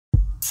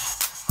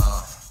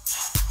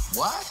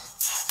What?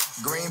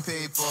 Green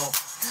people,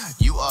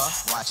 you are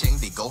watching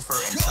the Gopher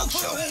and Tuck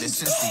show.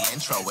 This is the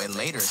intro and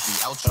later's the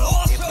outro.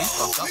 If we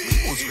fuck up,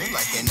 we will scream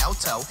like an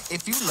alto.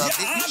 If you love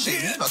it, you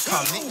should leave a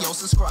comment. Yo,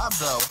 subscribe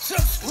though.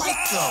 Like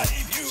though.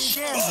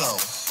 Share though.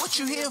 What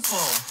you here for?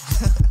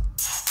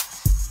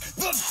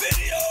 The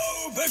video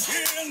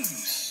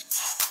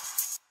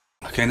begins!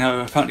 Okay, now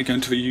we're apparently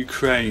going to the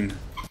Ukraine.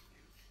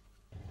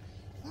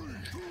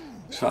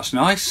 So that's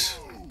nice.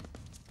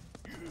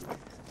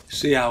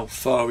 See how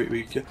far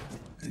we get.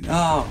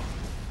 Oh.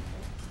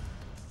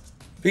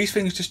 These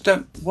things just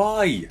don't.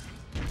 Why?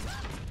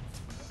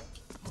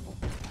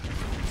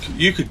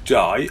 You could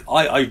die.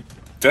 I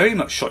very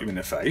much shot you in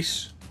the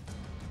face.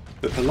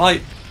 The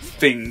polite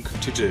thing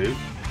to do.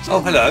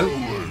 Oh, hello.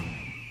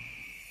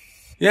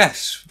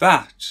 Yes,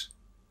 that.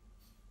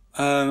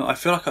 I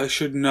feel like I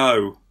should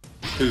know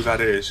who that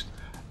is.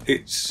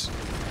 It's...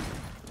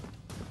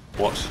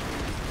 What?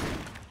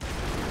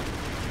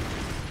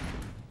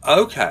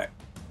 Okay.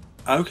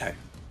 Okay.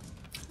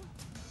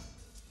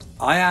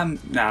 I am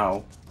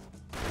now...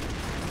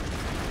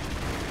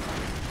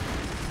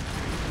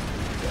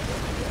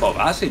 Oh,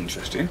 that's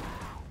interesting.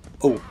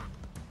 Oh.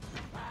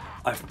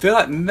 I feel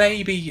like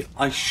maybe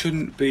I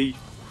shouldn't be...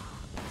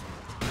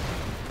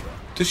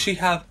 Does she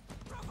have...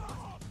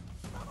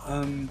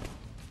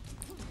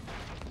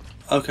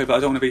 Okay, but I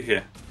don't want to be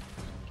here.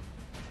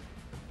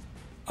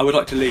 I would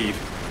like to leave.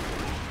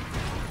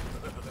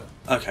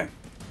 Okay.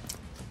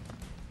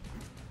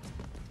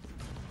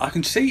 I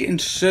can see in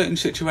certain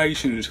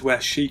situations where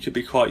she could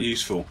be quite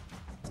useful.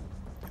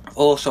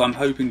 Also, I'm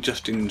hoping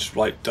Justin's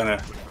done a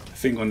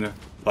thing on the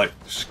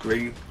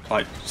screen,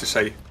 to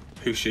say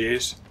who she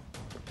is.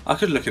 I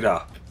could look it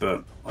up,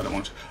 but I don't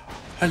want to.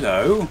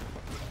 Hello.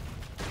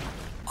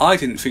 I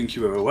didn't think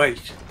you were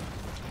awake.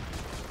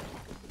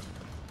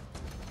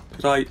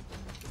 Could I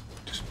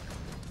just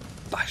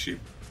bash you?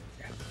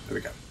 Yeah, there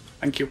we go.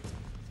 Thank you.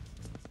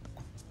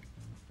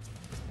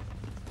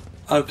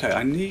 Okay,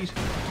 I need...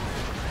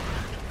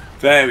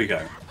 There we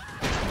go.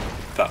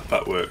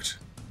 That worked.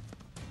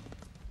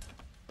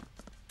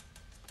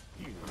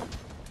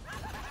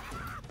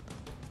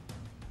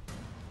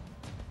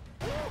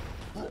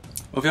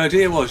 Well, the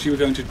idea was you were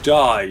going to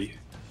die.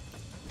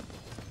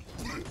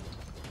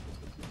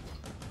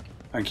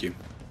 Thank you.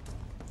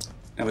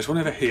 Now there's one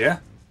over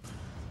here.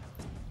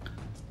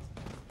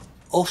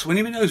 Also, when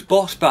you're in those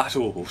boss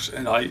battles,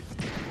 and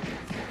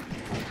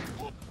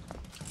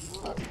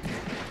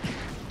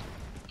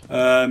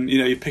you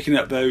know, you're picking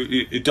up though,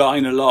 you're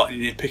dying a lot,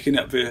 and you're picking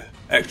up the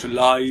extra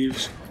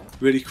lives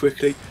really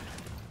quickly.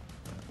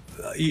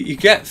 You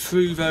get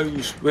through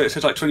those where it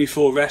says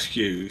 24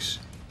 rescues.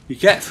 You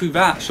get through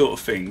that sort of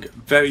thing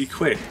very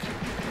quick.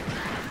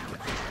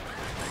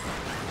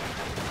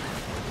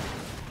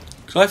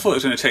 Because I thought it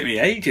was going to take me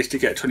ages to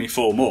get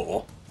 24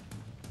 more.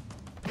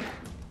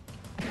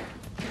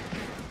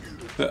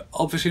 But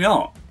obviously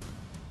not.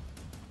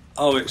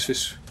 Oh, it's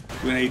this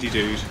grenade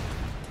dude.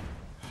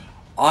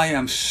 I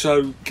am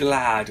so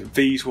glad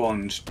these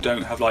ones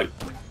don't have what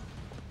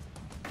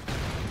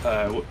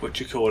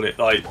do you call it,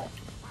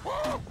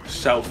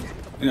 self,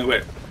 you know,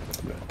 where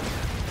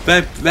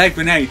their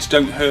grenades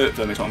don't hurt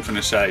them, is what I'm trying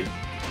to say.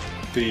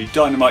 The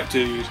dynamite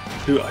dude,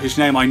 whose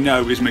name I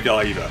know is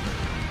MacGyver.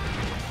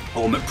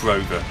 Or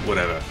McBrover,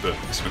 whatever, but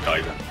it's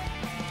MacGyver.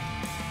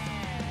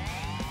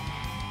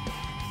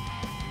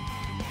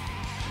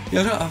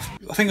 Yeah,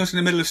 I think I was in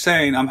the middle of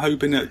saying I'm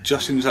hoping that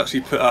Justin's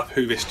actually put up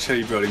who this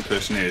cherry rolling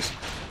person is.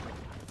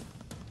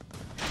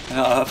 And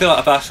I feel like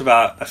I've asked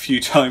about a few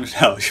times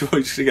now. You're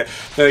always just going to get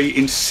very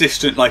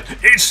insistent,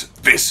 it's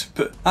this.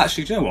 But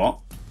actually, do you know what?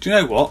 Do you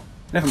know what?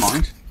 Never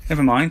mind.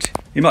 Never mind.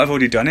 You might have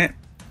already done it.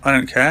 I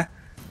don't care.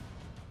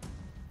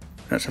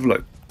 Let's have a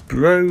look.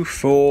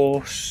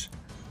 Broforce,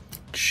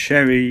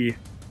 cherry,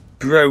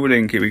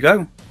 rolling. Here we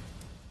go.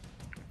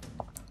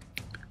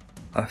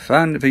 I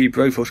found the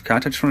Broforce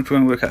character. I just want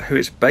to work out who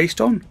it's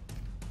based on.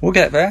 We'll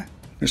get there.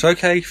 It's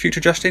okay, future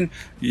Justin.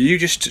 You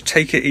just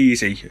take it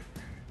easy.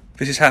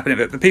 This is happening.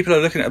 But people are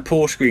looking at a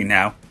poor screen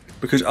now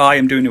because I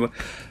am doing it.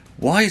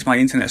 Why is my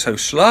internet so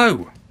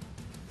slow?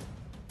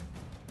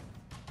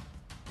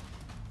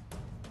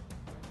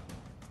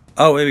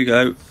 Oh, here we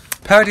go.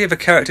 Parody of a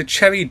character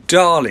Cherry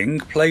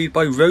Darling, played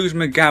by Rose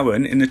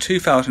McGowan in the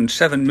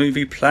 2007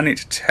 movie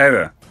Planet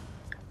Terror.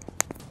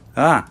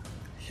 Ah,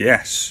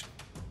 yes.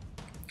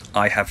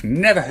 I have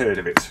never heard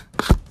of it.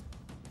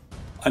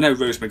 I know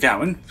Rose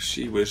McGowan.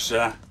 She was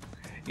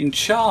in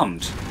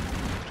Charmed.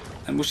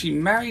 And was she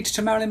married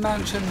to Marilyn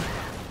Manson?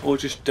 Or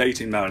just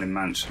dating Marilyn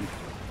Manson?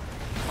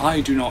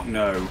 I do not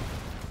know.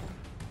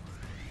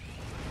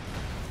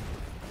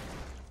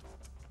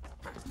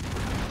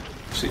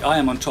 See, I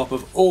am on top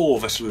of all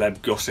the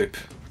celeb gossip.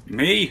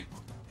 Me?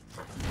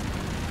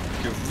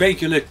 A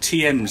regular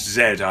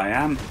TMZ I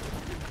am.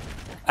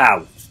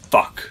 Ow,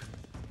 fuck.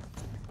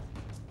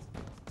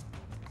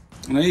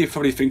 I know you're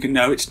probably thinking,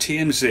 no, it's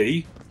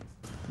TMZ.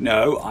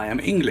 No, I am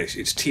English.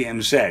 It's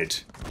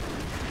TMZ.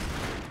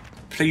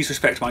 Please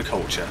respect my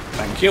culture.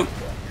 Thank you.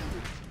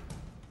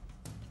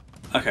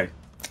 Okay.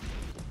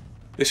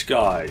 This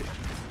guy.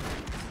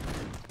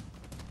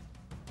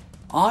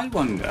 I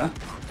wonder,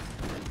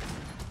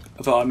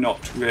 although I'm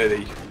not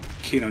really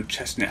keen on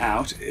testing it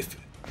out, if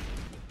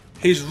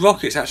his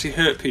rockets actually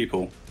hurt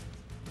people.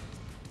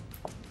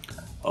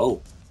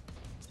 Oh.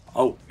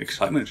 Oh,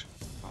 excitement.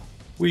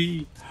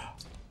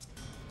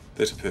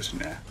 There's a person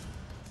there.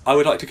 I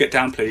would like to get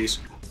down, please.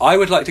 I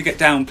would like to get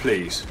down,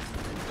 please.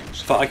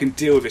 So that I can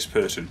deal with this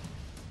person.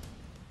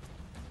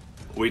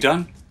 Are we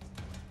done?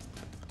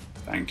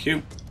 Thank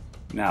you.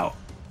 Now,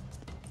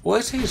 what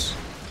is his?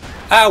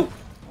 Ow!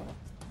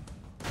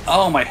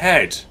 Oh, my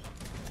head.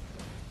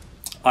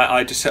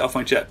 I just set off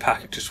my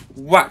jetpack, just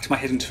whacked my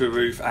head into the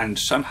roof, and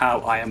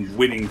somehow I am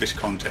winning this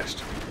contest.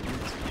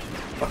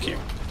 Fuck you.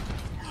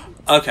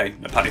 Okay,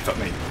 apparently fuck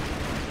me.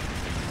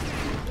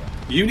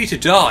 You need to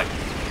die.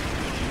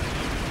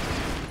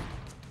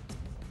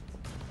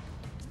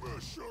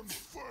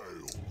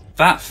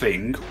 That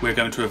thing we're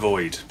going to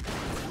avoid.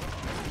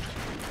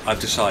 I've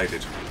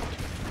decided.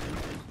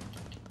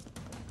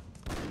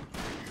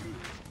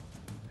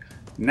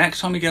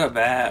 Next time we get up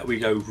there, we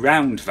go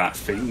round that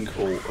thing,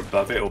 or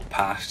above it, or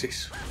past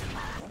it.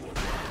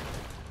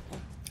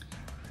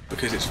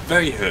 Because it's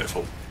very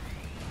hurtful.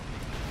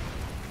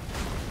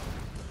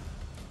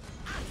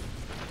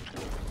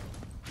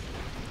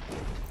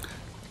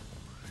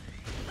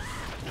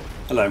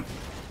 Hello.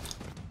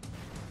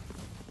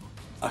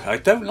 Okay, I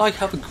don't like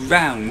how the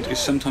ground is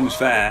sometimes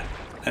there,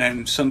 and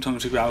then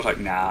sometimes the ground's like,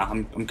 nah,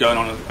 I'm going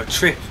on a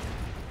trip.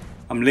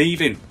 I'm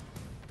leaving.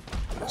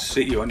 I'll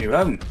see you on your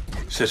own,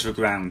 says the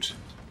ground.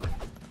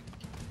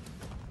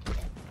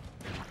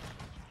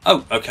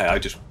 Oh, okay, I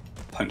just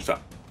punched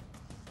that.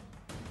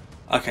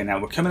 Okay, now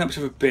we're coming up to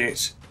the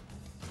bit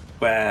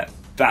where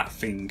that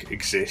thing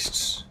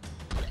exists.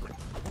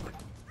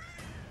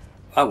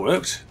 That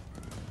worked.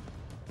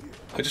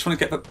 I just want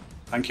to get the...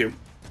 Thank you.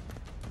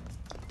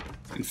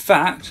 In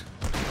fact...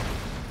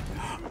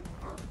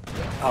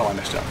 Oh, I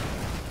messed up.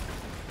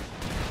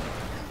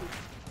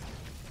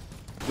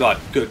 Right,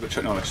 good, we're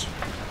Chuck Norris.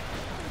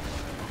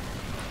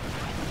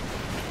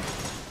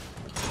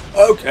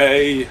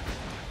 Okay.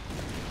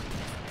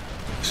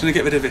 Just going to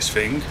get rid of this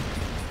thing.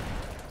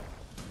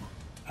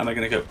 And we're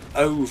going to go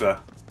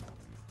over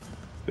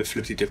the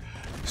flippity dip.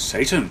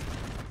 Satan!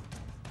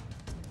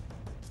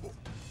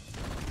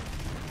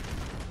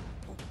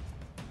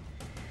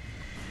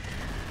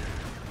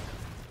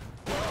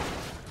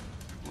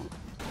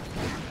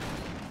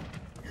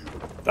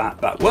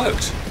 That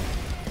worked.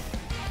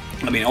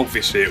 I mean,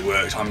 obviously it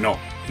worked. I'm not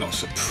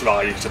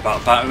surprised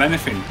about that or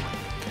anything.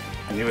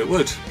 I knew it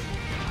would.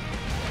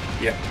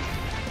 Yep.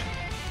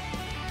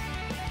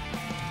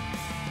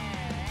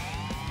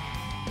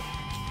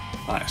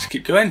 Right, let's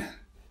keep going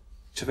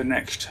to the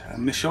next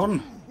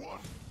mission.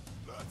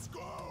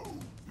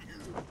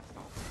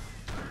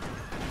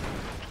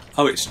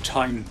 Oh, it's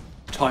time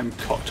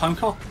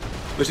cop.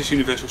 Where's this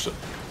universal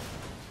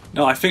stuff?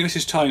 No, I think this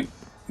is time.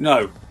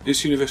 No,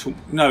 it's universal.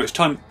 No, it's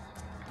time.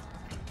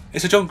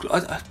 It's a John.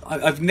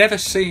 I've never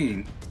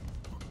seen.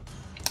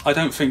 I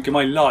don't think in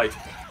my life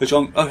a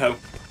John. Oh,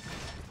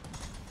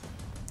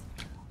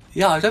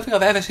 yeah, I don't think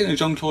I've ever seen a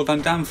Jean-Claude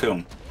Van Damme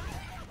film.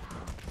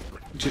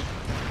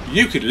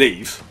 You could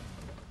leave.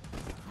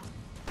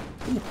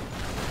 Ooh,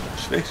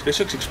 this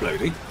looks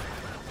exploding.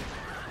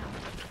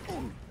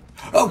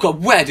 Oh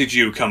God, where did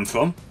you come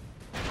from?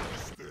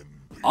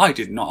 I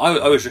did not.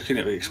 I was looking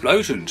at the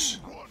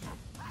explosions.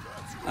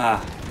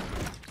 Ah.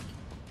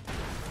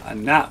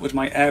 And that was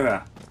my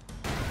error.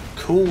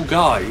 Cool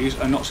guys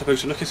are not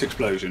supposed to look at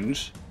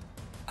explosions.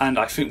 And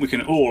I think we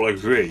can all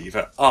agree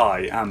that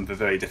I am the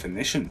very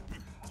definition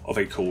of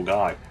a cool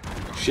guy.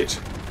 Shit.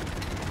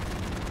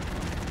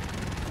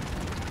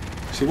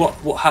 See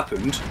what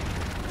happened?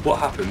 What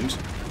happened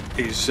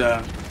is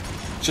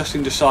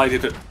Justin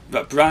decided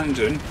that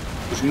Brandon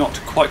was not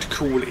quite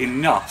cool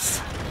enough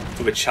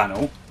for the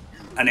channel,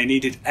 and they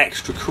needed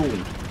extra cool,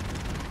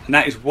 and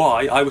that is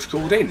why I was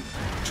called in.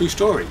 True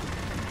story.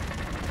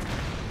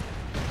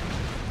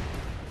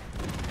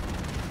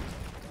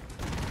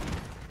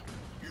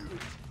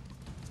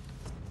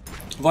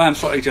 Well, I am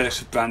slightly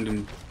jealous of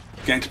Brandon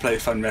getting to play a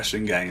fun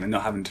wrestling game and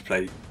not having to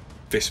play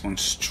this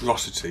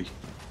monstrosity.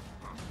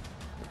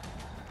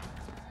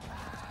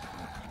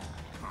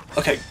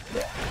 Okay.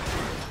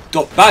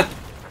 Bad.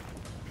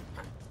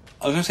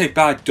 I was going to say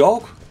bad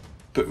dog,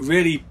 but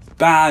really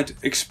bad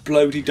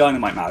explodey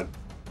dynamite man.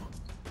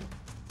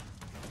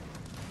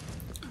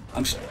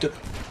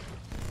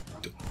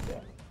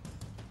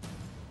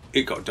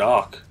 It got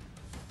dark.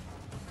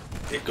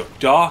 It got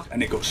dark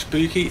and it got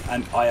spooky,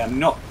 and I am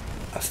not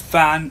a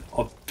fan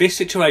of this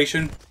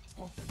situation.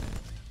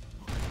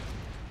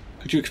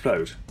 Could you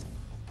explode?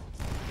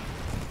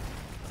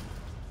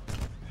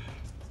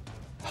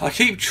 I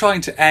keep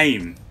trying to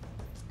aim.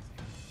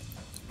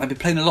 I've been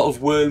playing a lot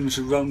of Worms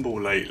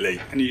Rumble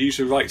lately, and you use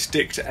the right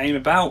stick to aim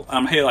about.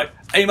 I'm here like,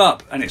 aim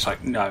up, and it's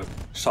like, no,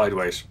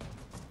 sideways.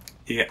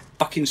 You get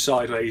fucking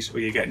sideways or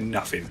you get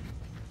nothing.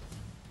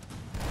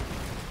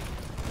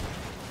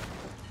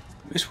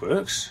 This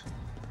works.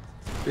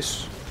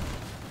 This...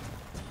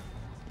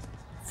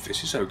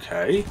 This is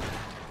okay.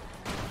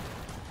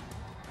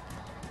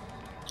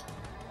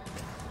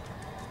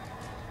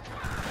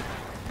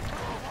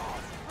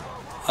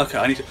 Okay,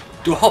 I need to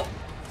do a hop.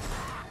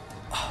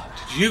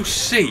 Did you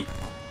see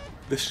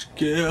the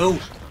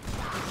skills?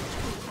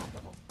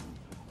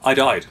 I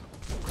died.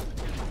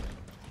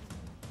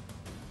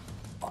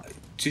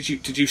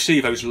 Did you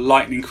see those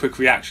lightning quick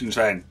reactions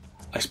then?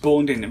 I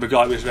spawned in, the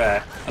guy was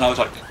there, and I was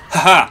like,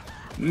 haha,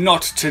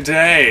 not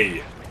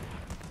today.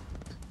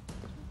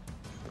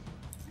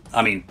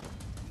 I mean,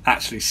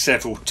 actually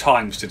several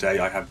times today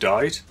I have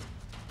died.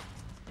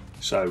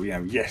 So, you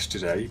know,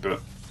 yesterday,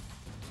 but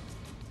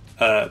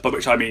by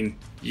which I mean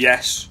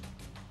yes,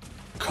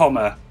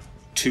 comma,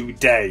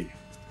 today.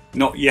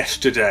 Not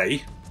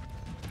yesterday,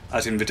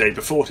 as in the day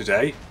before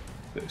today,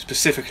 but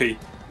specifically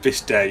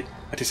this day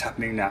that is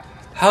happening now.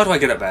 How do I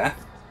get up there?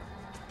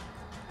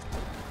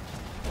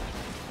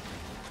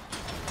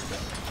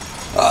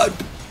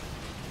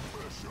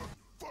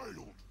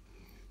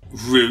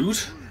 Rude.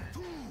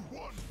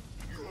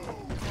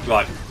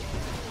 Right.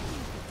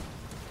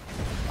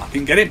 I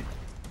can get in.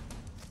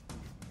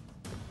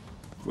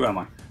 Where am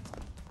I?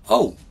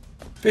 Oh,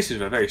 this is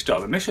the very start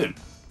of the mission.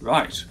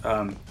 Right.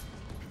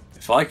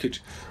 If I could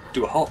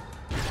do a hop.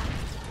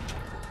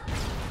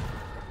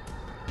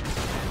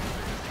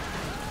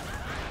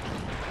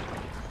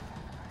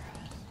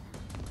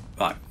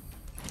 Right.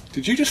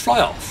 Did you just fly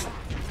off?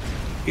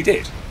 He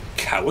did.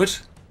 Coward.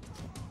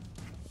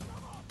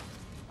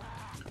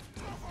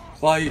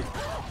 Why?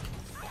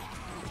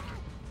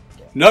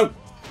 No.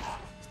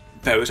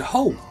 There was a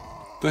hole.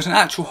 There's an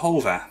actual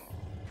hole there.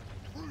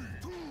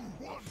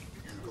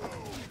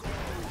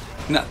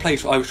 In that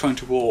place where I was trying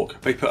to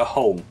walk, they put a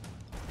hole.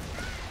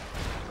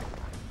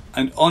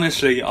 And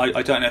honestly,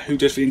 I don't know who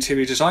does the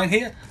interior design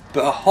here,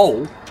 but a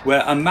hole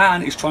where a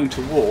man is trying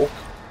to walk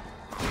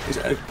is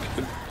a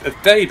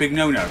very big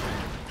no-no.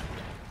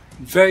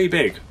 Very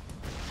big.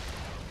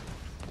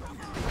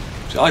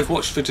 So I've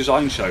watched the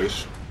design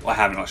shows. I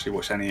haven't actually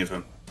watched any of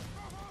them.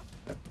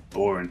 They're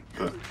boring,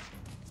 but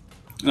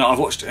no, I've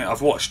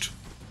watched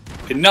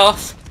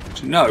enough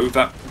to know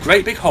that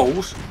great big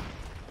holes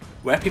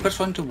where people are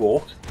trying to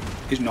walk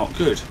is not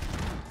good.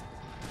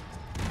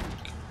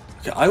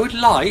 Okay, I would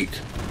like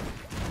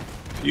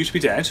for you to be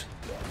dead.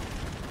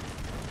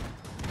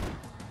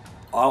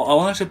 I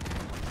want to. Do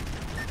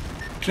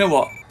you know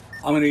what?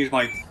 I'm going to use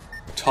my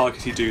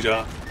targety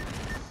doodah.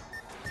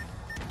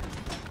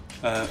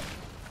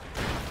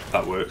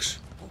 That works.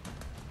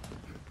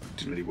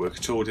 Didn't really work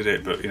at all, did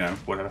it? But you know,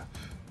 whatever.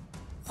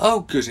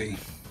 Oh, goody.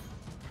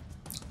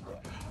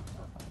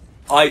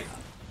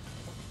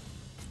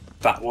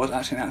 That was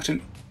actually an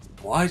accident.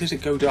 Why does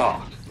it go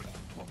dark?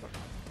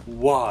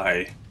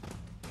 Why?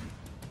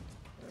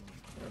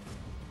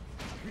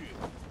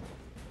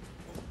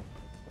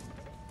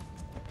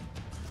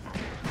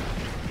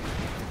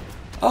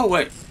 Oh,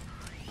 wait.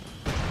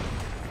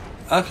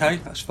 Okay,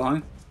 that's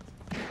fine.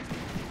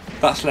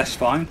 That's less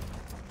fine.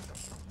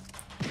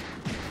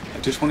 I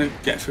just want to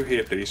get through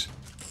here, please.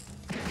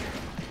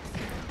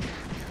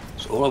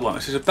 That's all I want.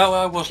 This is about where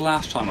I was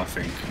last time, I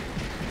think.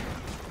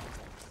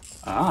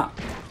 Ah.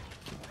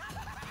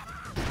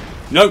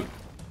 No!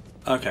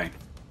 Okay.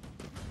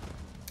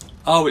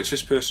 Oh, it's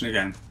this person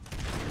again.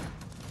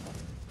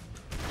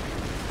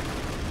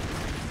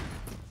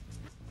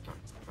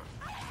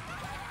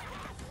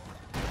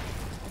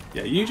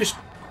 Yeah, you just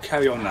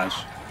carry on, lads.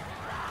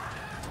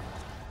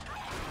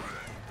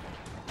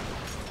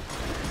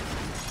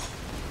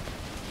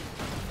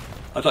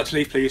 I'd like to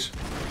leave, please.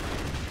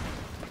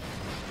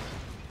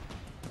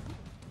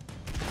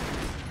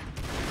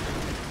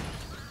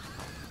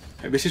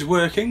 Okay, this is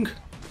working.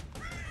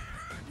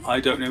 I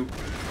don't know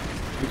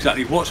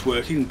exactly what's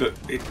working, but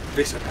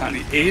this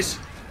apparently is.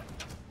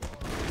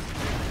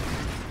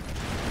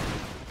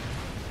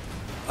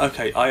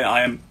 Okay,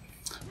 I am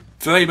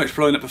very much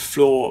blowing up the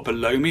floor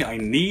below me. I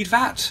need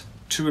that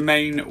to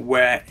remain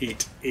where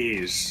it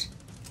is.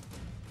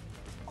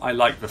 I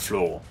like the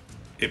floor.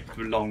 It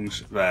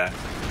belongs there.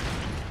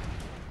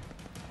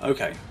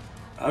 Okay.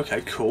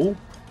 Okay, cool.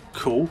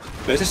 Cool.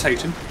 There's a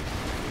Satan.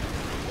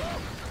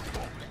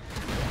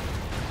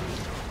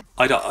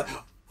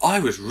 I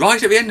was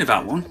right at the end of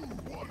that one.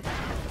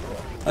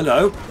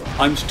 Hello.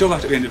 I'm still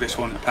right at the end of this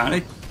one,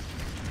 apparently.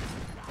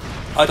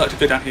 I'd like to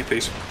go down here,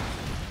 please.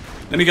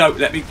 Let me go.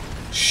 Let me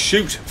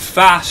shoot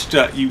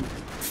faster, you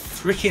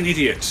freaking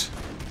idiot.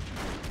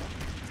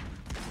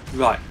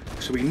 Right.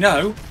 So we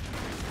know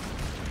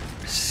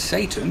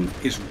Satan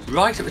is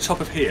right at the top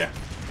of here.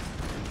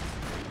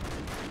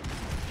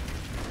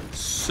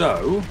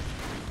 So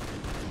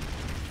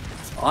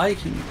if I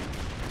can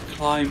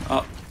climb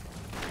up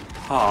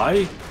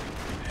high.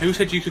 Who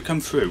said you could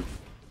come through?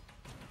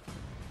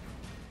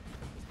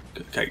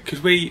 Okay,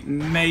 could we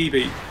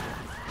maybe...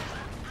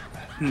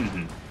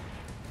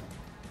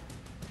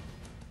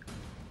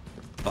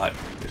 Right,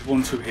 there's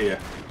one through here.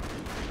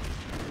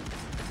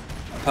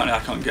 Apparently I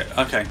can't get...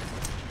 Okay,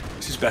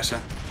 this is better.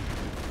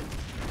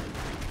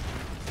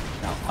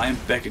 Now, I am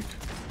begging.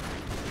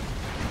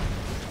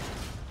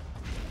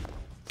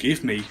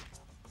 give me.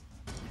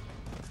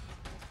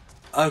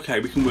 Okay,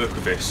 we can work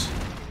with this.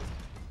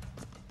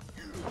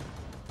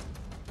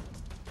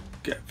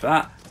 Get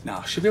that. Now,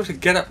 I should be able to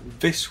get up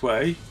this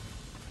way.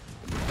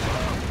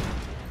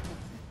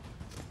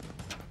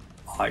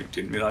 I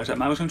didn't realise that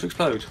man was going to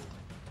explode.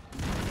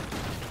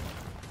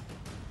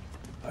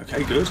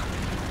 Okay, good.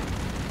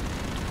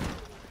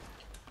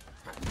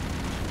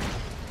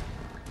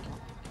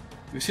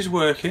 This is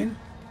working.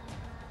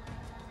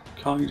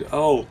 Kind of.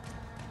 Oh.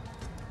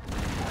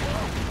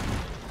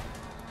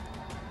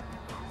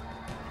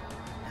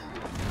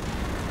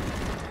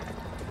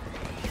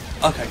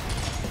 Okay,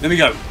 there we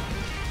go.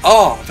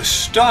 Oh, the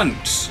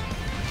stunts!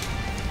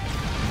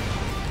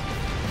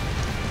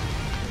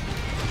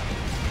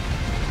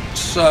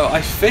 So I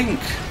think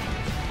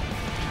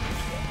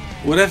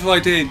whatever I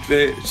did,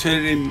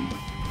 turning him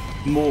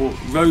more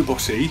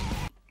roboty,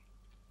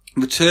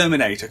 the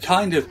Terminator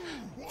kind of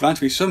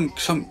granted me some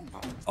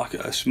like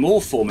a small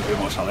form of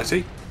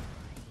immortality.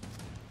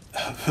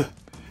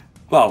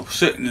 Well,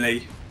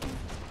 certainly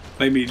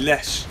made me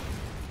less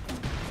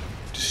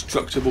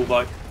destructible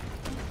by.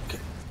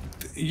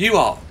 You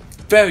are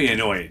very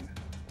annoying.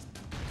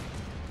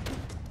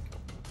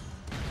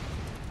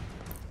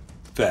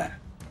 There.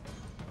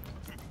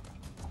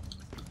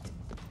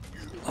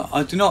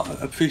 I do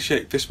not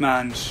appreciate this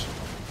man's.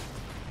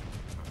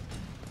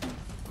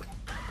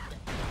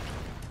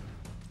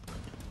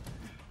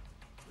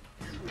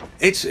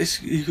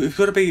 You've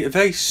got to be a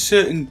very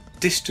certain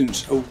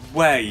distance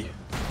away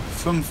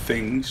from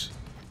things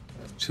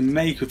to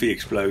make with the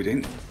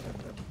exploding.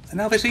 And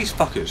now there's these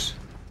fuckers.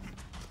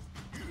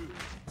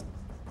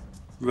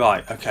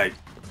 Right, okay.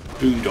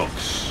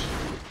 Boondocks.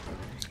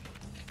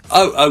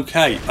 Oh,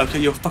 okay. Okay,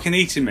 you're fucking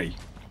eating me.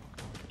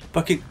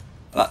 Fucking.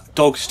 That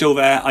dog's still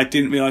there. I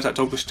didn't realise that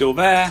dog was still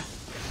there.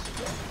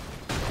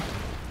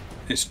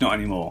 It's not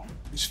anymore.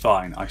 It's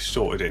fine. I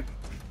sorted it.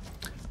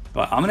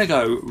 Right, I'm going to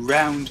go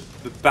round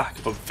the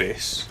back of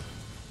this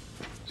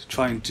to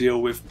try and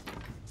deal with.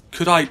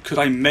 Could I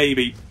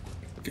maybe?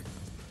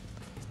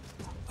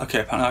 Okay,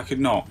 apparently I could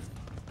not.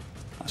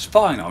 That's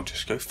fine. I'll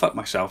just go fuck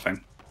myself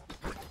then.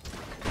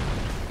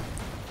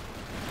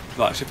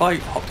 Right, so if I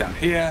hop down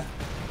here,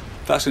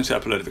 that's going to set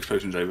up a load of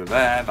explosions over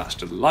there. That's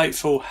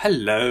delightful.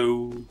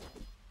 Hello.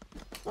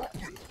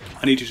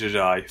 I need you to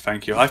die.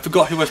 Thank you. I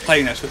forgot who was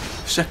playing this for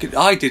a second.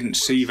 I didn't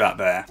see that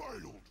there.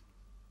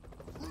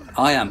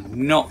 I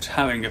am not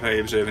having a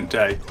very observant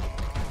day.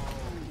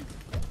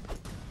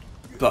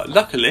 But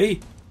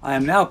luckily, I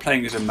am now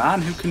playing as a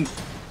man who can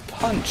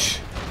punch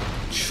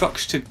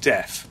trucks to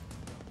death.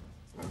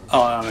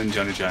 Oh, I'm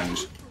Indiana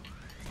Jones.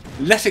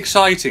 Less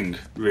exciting,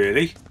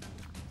 really.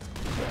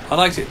 I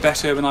liked it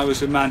better when I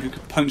was a man who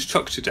could punch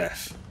trucks to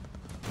death.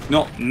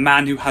 Not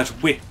man who has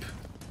whip.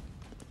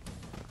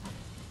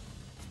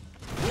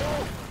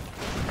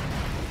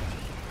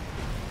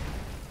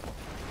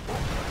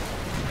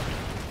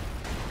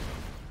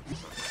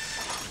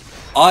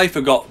 I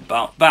forgot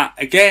about that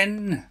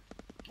again.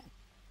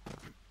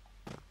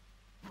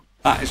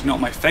 That is not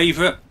my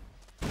favourite.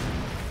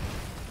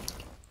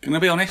 Gonna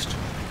be honest,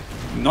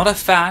 not a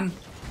fan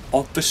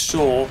of the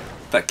saw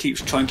that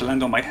keeps trying to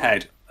land on my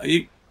head. Are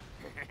you?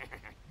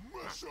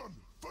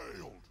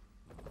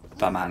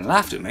 That man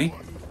laughed at me.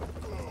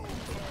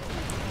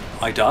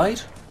 I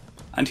died,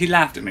 and he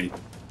laughed at me.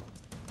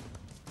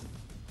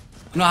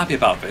 I'm not happy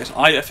about this.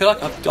 I feel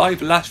like I've died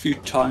the last few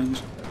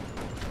times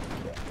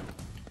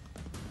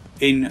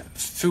in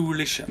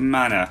foolish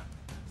manner.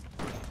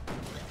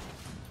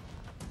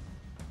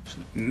 So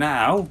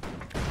now,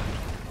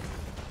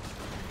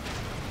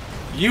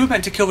 you were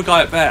meant to kill the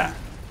guy up there.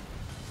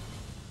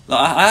 Like,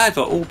 I had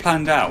that all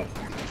planned out.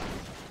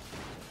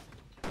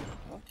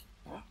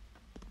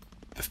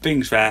 The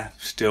thing's there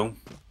still.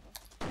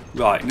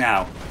 Right,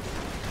 now.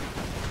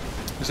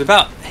 It's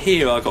about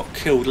here I got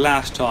killed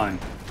last time.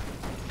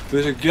 There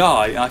was a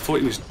guy, and I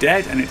thought he was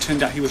dead, and it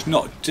turned out he was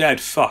not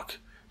dead. Fuck.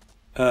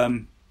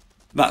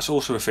 That's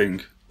also a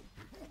thing.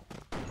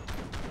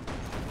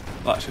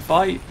 Right, so if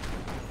I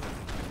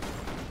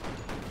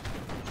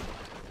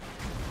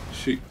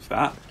shoot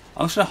that,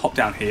 I'm just going to hop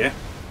down here,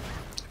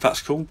 if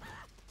that's cool.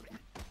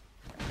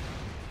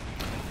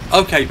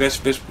 Okay,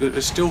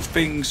 there's still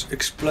things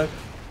explode.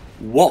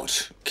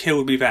 What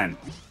killed me then?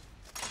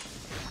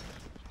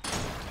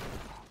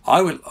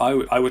 I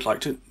would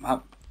like to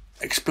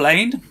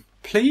explain,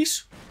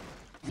 please.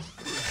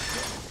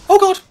 Oh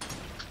God!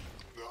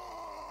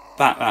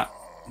 That.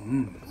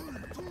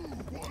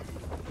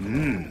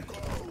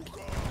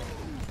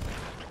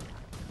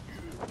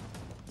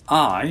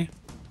 I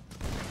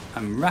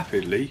am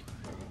rapidly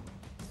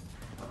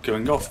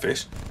going off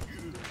this.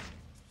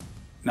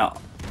 Now,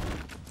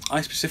 I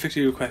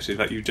specifically requested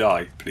that you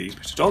die, please,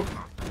 Mr. Dog.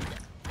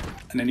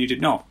 And then you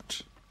did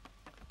not.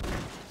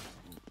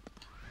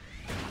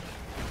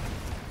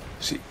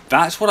 See,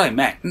 that's what I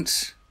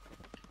meant.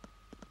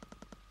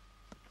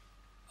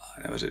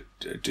 There was a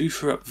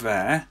doofer up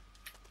there,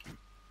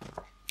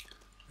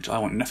 which I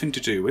want nothing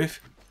to do with.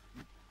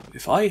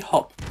 If I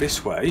hop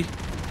this way,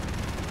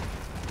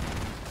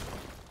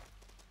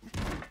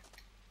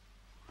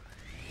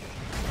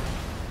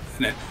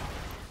 happening?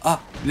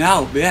 Ah,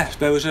 now, yes,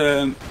 there was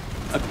a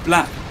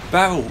black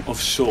barrel of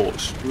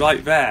sorts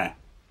right there.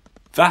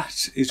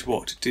 That is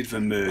what did the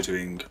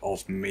murdering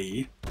of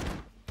me.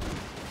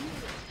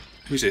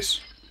 Who's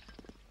this?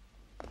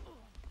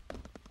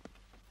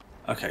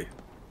 Okay.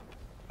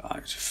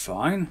 Right,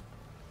 fine.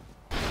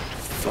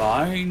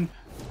 Fine.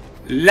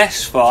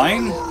 Less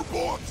fine.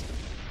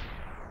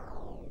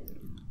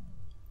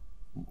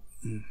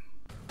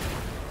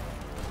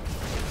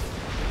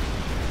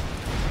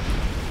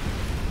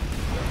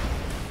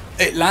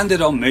 It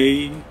landed on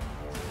me.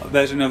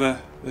 There's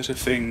a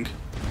thing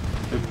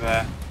over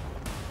there.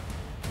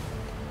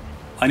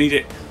 I need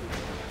it.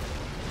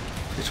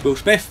 It's Will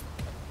Smith.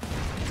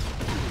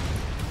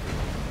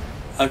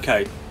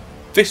 Okay.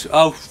 This,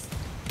 oh,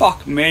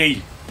 fuck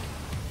me.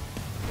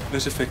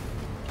 There's a thing.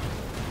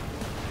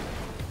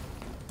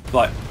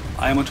 Right,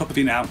 I am on top of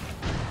you now.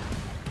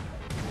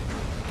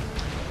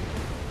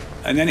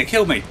 And then it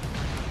killed me.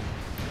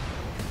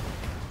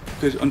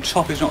 Because on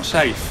top is not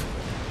safe,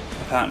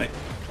 apparently.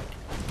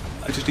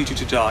 I just need you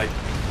to die.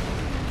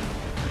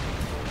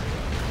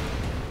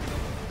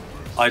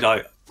 I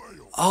die.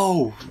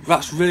 Oh,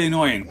 that's really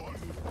annoying.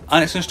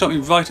 And it's going to stop me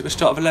right at the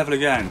start of the level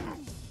again.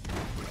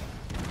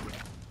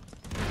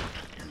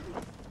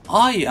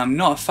 I am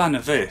not a fan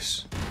of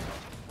this.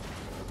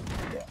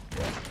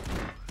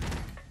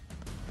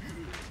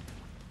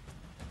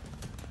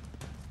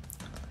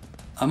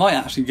 I might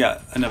actually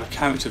get another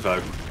character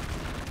though.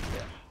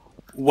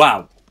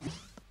 Wow.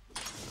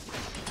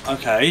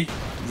 Okay,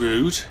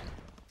 rude.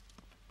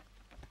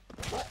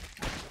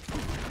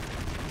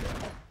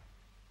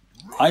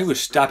 I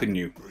was stabbing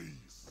you.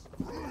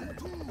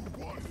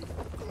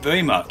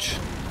 Very much.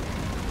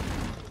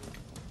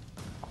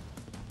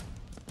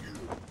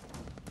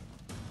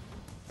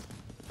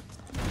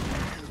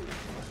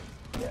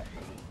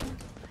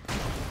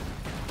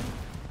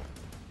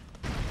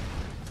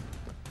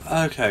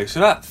 Okay, so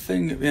that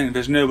thing at the end,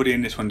 there's nobody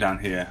in this one down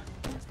here.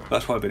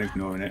 That's why I've been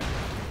ignoring it.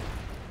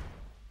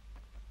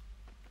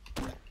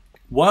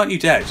 Why aren't you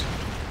dead?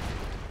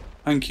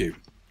 Thank you.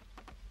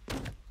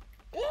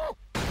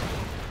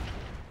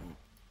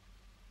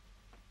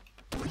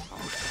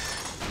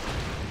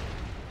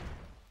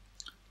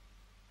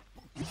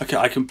 Okay,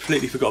 I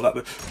completely forgot about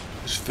the...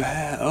 It's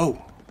there.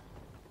 Oh.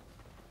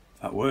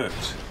 That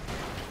worked.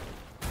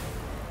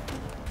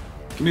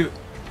 Give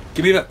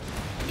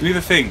me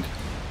the thing.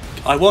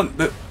 I want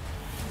the...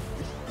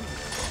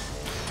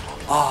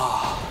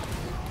 Ah.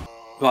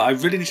 Right, I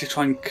really need to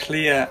try and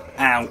clear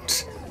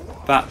out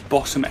that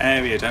bottom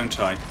area, don't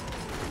I?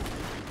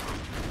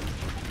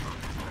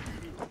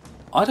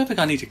 I don't think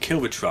I need to kill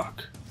the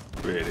truck,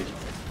 really.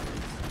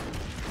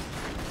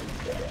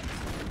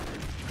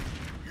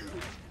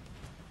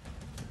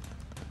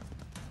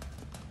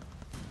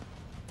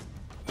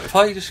 If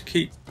I just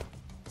keep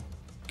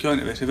going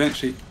at this,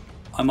 eventually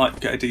I might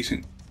get a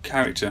decent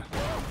character.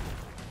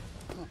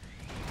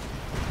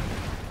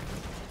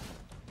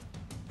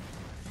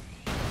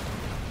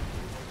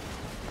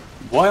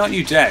 Why aren't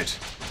you dead?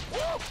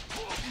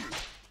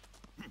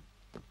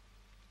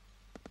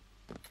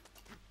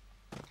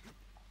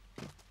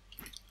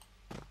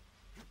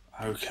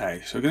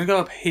 Okay, so we're going to go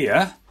up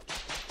here,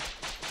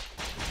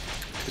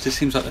 because this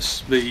seems like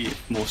the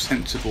more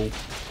sensible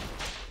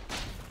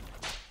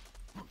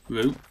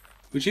route.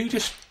 Would you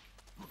just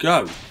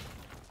go?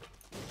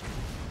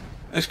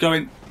 Let's go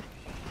in.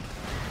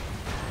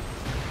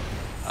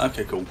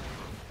 Okay, cool.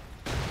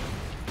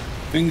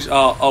 Things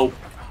are... Oh,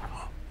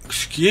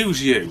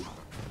 excuse you.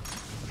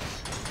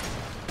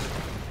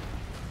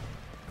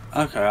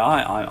 Okay,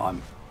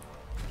 I'm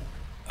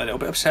a little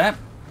bit upset.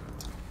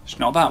 It's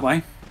not that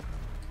way.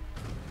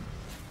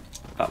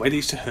 That way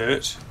needs to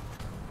hurt.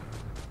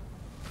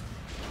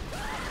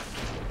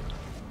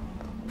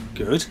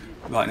 Good.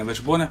 Right, now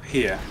there's one up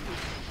here.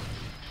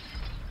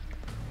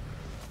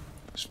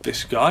 It's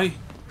this guy.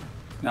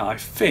 Now I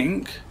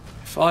think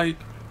if I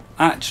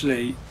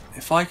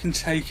can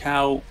take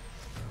out...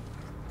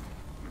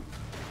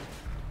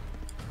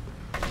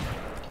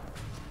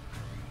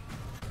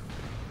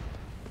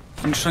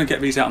 I'm just trying to get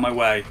these out of my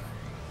way.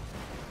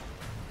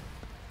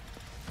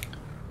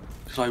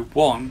 Because I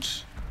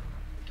want...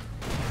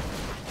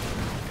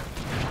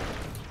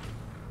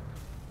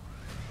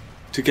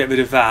 to get rid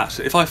of that.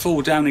 So if I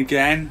fall down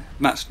again,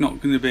 that's not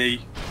going to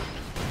be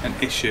an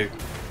issue.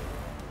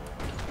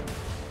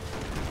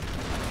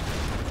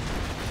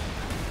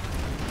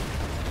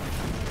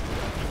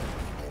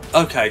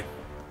 Okay.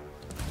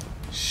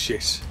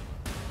 Shit.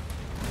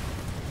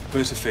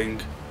 Where's the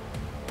thing?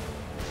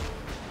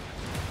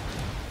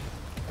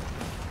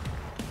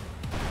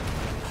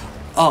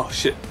 Oh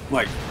shit,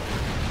 wait.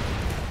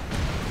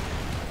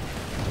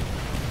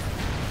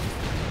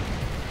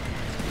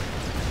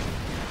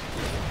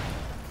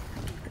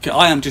 Okay,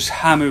 I am just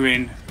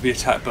hammering the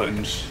attack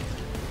buttons.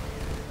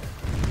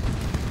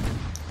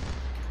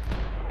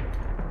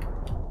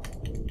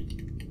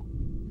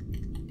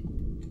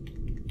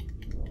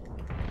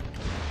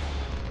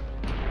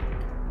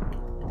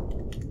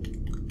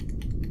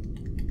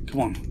 Come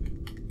on.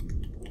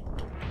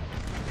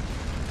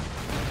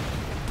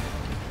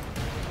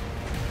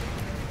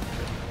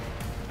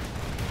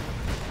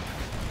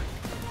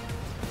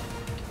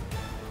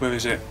 Where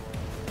is it?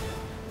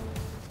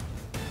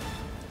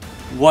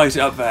 Why is it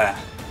up there?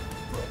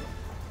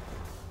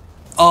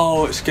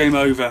 Oh, it's game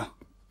over.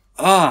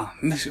 Ah,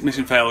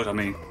 mission failed, I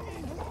mean.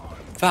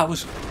 That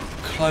was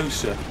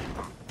closer.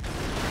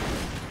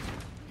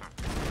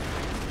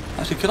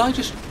 Actually, could I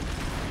just...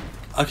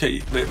 Okay,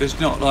 there's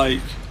not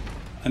like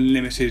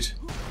unlimited...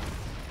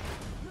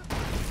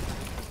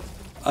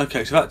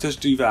 Okay, so that does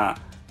do that.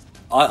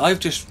 I've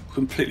just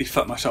completely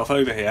fucked myself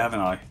over here, haven't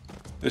I?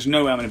 There's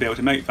no way I'm going to be able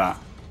to make that.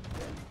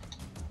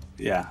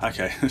 Yeah,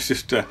 okay. Let's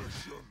just go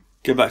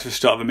back to the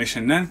start of the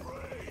mission then.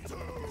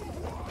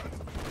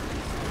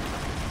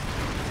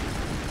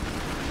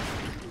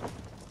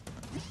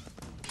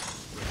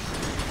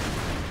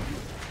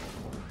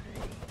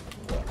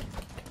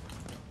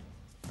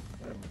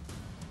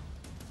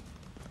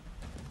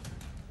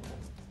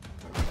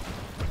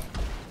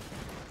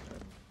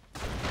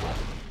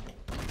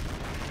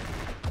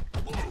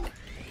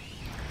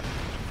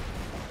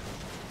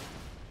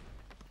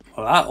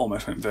 Well, that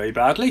almost went very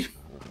badly.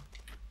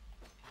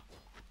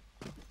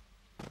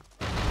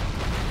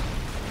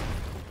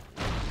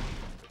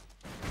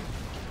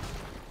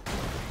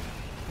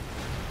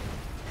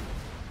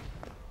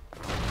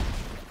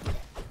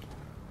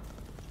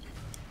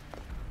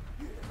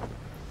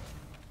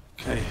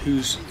 Okay,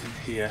 who's in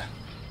here?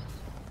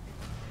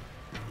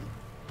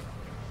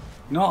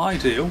 Not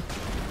ideal.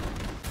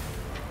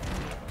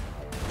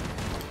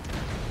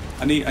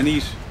 I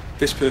need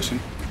this person.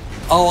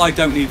 Oh, I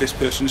don't need this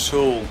person at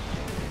all.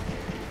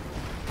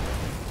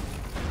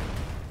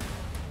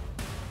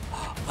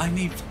 I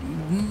need...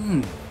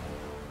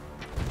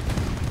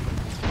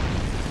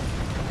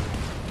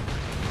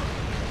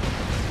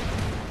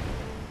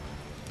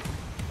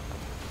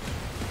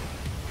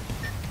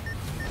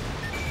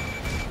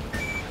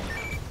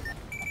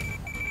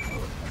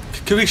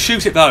 Can we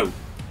shoot it though?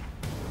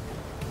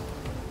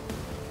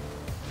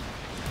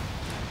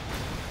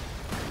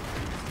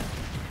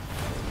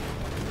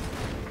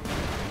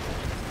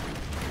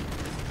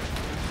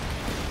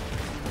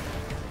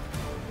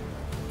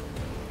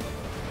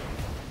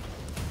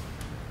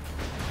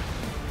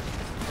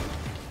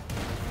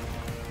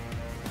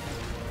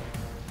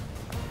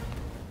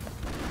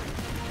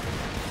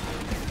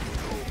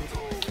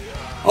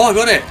 Oh, I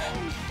got it!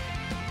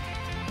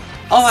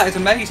 Oh, that is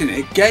amazing.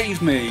 It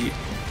gave me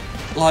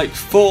like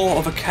 4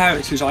 of the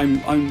characters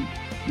I'm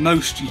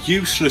most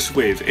useless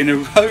with in a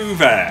row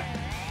there.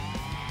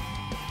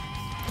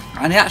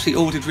 And it actually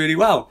all did really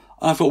well.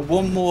 I've got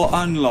one more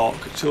unlock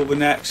till the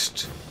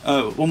next...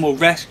 one more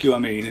rescue, I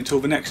mean, until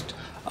the next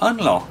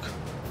unlock.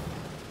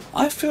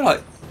 I feel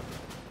like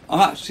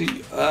I'm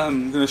actually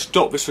going to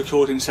stop this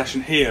recording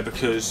session here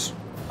because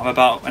I'm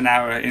about an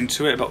hour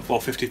into it, about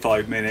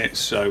 55 minutes,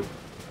 so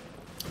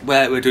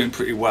we're doing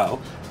pretty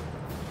well.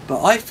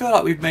 But I feel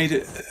like we've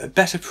made a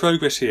better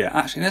progress here.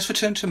 Actually, let's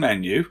return to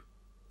menu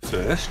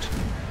first.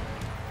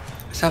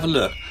 Let's have a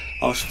look.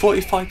 I was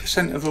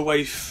 45% of the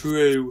way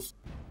through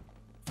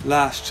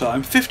last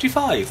time.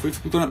 55!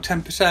 We've gone up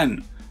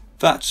 10%.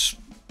 That's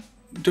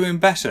doing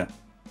better.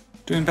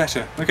 Doing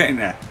better. We're getting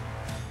there.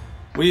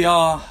 We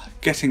are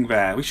getting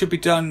there. We should be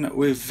done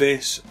with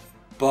this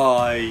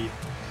by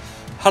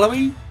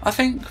Halloween, I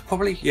think?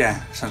 Probably?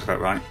 Yeah, sounds about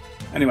right.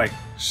 Anyway,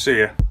 see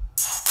ya.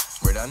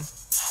 We're done?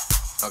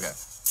 Okay.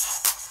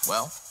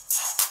 Well,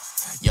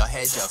 y'all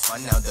had your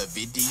fun, now the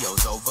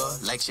video's over.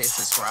 Like, share,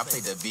 subscribe,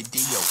 play the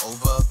video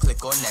over.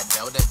 Click on that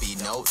bell to be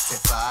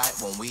notified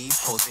when we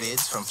post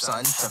vids from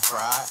sun to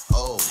fry.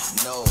 Oh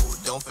no,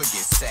 don't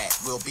forget Sat,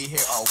 we'll be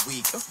here all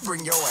week.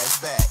 Bring your ass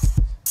back.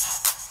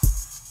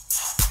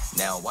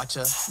 Now watch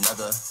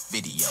another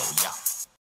video, y'all.